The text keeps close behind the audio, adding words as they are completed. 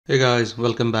Hey guys,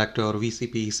 welcome back to our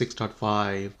VCP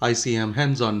 6.5 ICM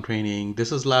hands-on training.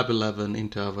 This is lab 11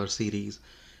 into our series.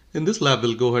 In this lab,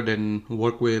 we'll go ahead and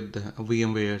work with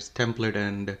VMware's template,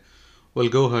 and we'll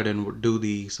go ahead and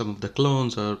do some of the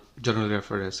clones, or generally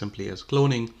referred as simply as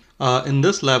cloning. In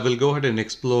this lab, we'll go ahead and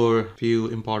explore a few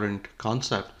important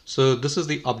concepts. So this is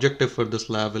the objective for this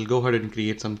lab. We'll go ahead and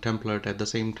create some template. At the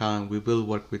same time, we will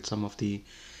work with some of the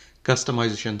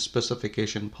customization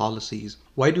specification policies.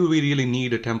 Why do we really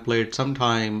need a template?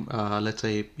 Sometime, let's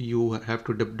say you have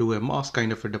to do a mass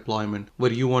kind of a deployment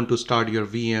where you want to start your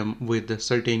VM with a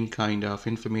certain kind of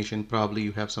information. Probably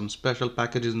you have some special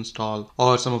packages installed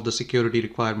or some of the security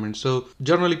requirements. So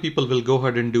generally people will go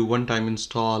ahead and do one-time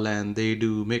install, and they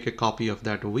do make a copy of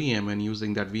that VM, and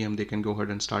using that VM they can go ahead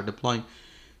and start deploying.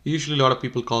 Usually a lot of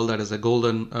people call that as a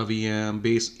golden VM,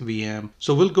 base VM.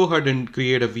 So we'll go ahead and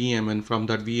create a VM, and from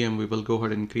that VM we will go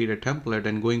ahead and create a template,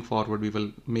 and going forward we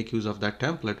will make use of that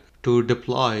template to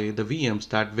deploy the VMs.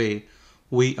 That way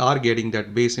we are getting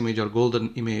that base image or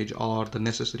golden image or the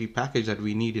necessary package that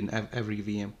we need in every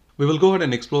VM. We will go ahead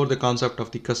and explore the concept of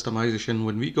the customization.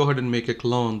 When we go ahead and make a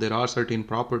clone, there are certain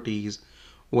properties.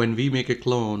 When we make a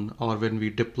clone or when we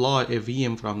deploy a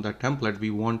VM from that template, we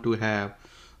want to have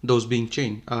those being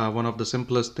changed. One of the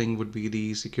simplest thing would be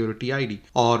the security ID,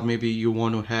 or maybe you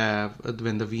want to have,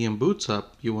 when the VM boots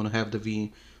up, you want to have the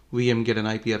VM get an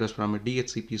IP address from a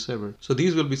DHCP server. So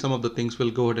these will be some of the things we'll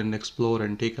go ahead and explore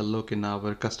and take a look in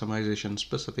our customization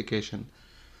specification.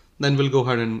 Then we'll go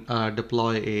ahead and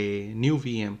deploy a new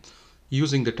VM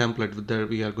using the template that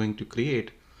we are going to create.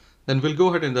 Then we'll go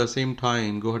ahead and at the same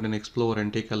time go ahead and explore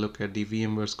and take a look at the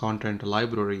VMware's content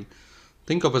library.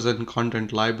 Think of as a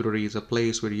content library is a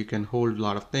place where you can hold a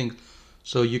lot of things.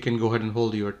 So you can go ahead and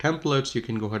hold your templates, you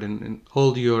can go ahead and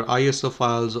hold your ISO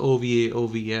files, OVA,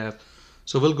 OVF.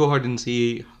 So we'll go ahead and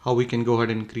see how we can go ahead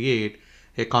and create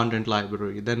a content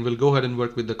library. Then we'll go ahead and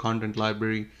work with the content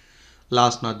library.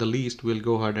 Last not the least, we'll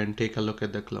go ahead and take a look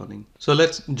at the cloning. So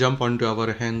let's jump onto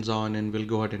our hands-on, and we'll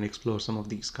go ahead and explore some of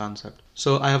these concepts.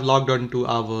 So I have logged on to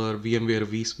our VMware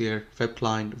vSphere web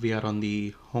client. We are on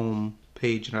the home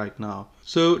page right now.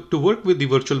 So to work with the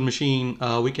virtual machine,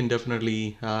 we can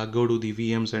definitely go to the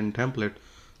VMs and template.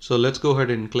 So let's go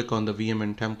ahead and click on the VM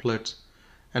and templates.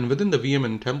 And within the VM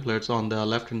and templates on the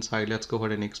left hand side, let's go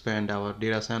ahead and expand our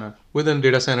data center. Within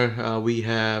data center, we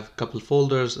have a couple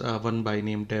folders, one by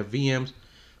name dev VMs.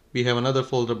 We have another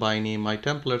folder by name my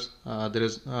templates. There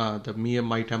is the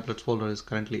my templates folder is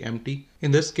currently empty. In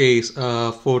this case,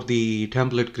 for the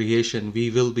template creation,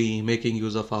 we will be making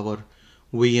use of our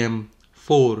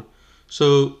VM4.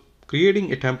 So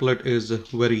creating a template is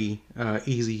very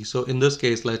easy. So in this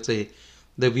case, let's say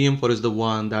the VM4 is the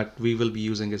one that we will be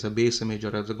using as a base image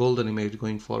or as a golden image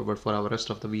going forward for our rest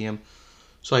of the VM.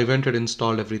 So I went and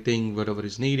installed everything, whatever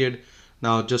is needed.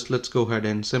 Now just let's go ahead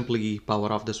and simply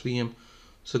power off this VM.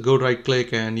 So go right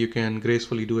click and you can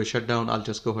gracefully do a shutdown. I'll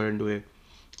just go ahead and do a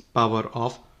power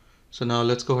off. So now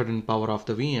let's go ahead and power off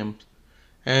the VM.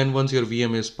 And once your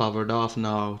VM is powered off,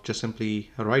 now just simply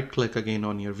right click again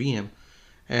on your VM.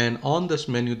 And on this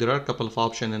menu, there are a couple of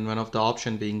options, and one of the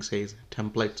option being says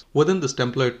templates. Within this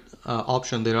template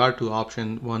option, there are two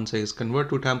options. One says convert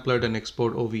to template and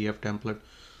export OVF template.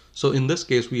 So in this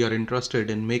case, we are interested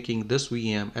in making this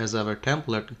VM as our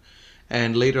template.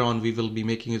 And later on, we will be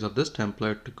making use of this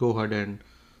template to go ahead and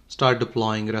start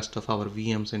deploying the rest of our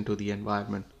VMs into the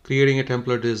environment. Creating a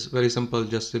template is very simple.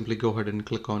 Just simply go ahead and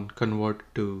click on convert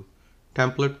to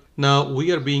template. Now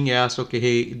we are being asked, okay,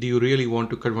 hey, do you really want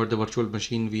to convert the virtual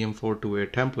machine VM4 to a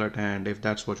template? And if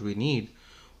that's what we need,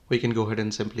 we can go ahead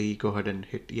and simply go ahead and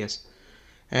hit yes.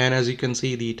 And as you can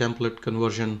see, the template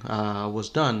conversion was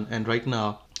done. And right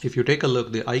now, if you take a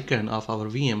look, the icon of our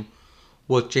VM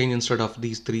was changed. Instead of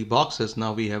these three boxes,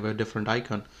 now we have a different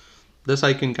icon. This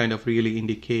icon kind of really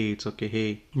indicates, okay,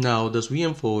 hey, now this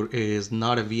VM4 is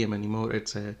not a VM anymore,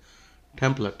 it's a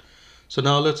template. So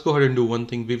now let's go ahead and do one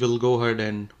thing. We will go ahead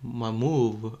and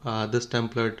move this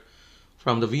template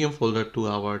from the VM folder to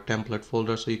our template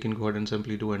folder. So you can go ahead and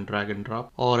simply do and drag and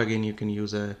drop, or again you can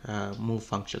use a move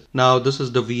function. Now this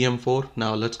is the VM4.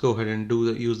 Now let's go ahead and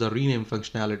use the rename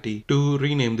functionality to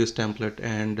rename this template,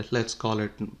 and let's call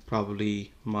it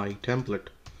probably my template.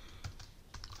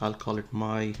 I'll call it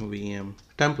my VM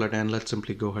template, and let's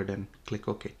simply go ahead and click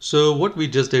OK. So what we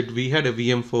just did, we had a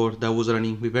VM4 that was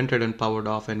running, we went ahead and powered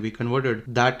off, and we converted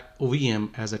that VM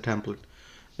as a template.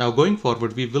 Now going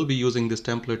forward, we will be using this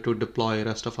template to deploy the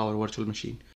rest of our virtual machine.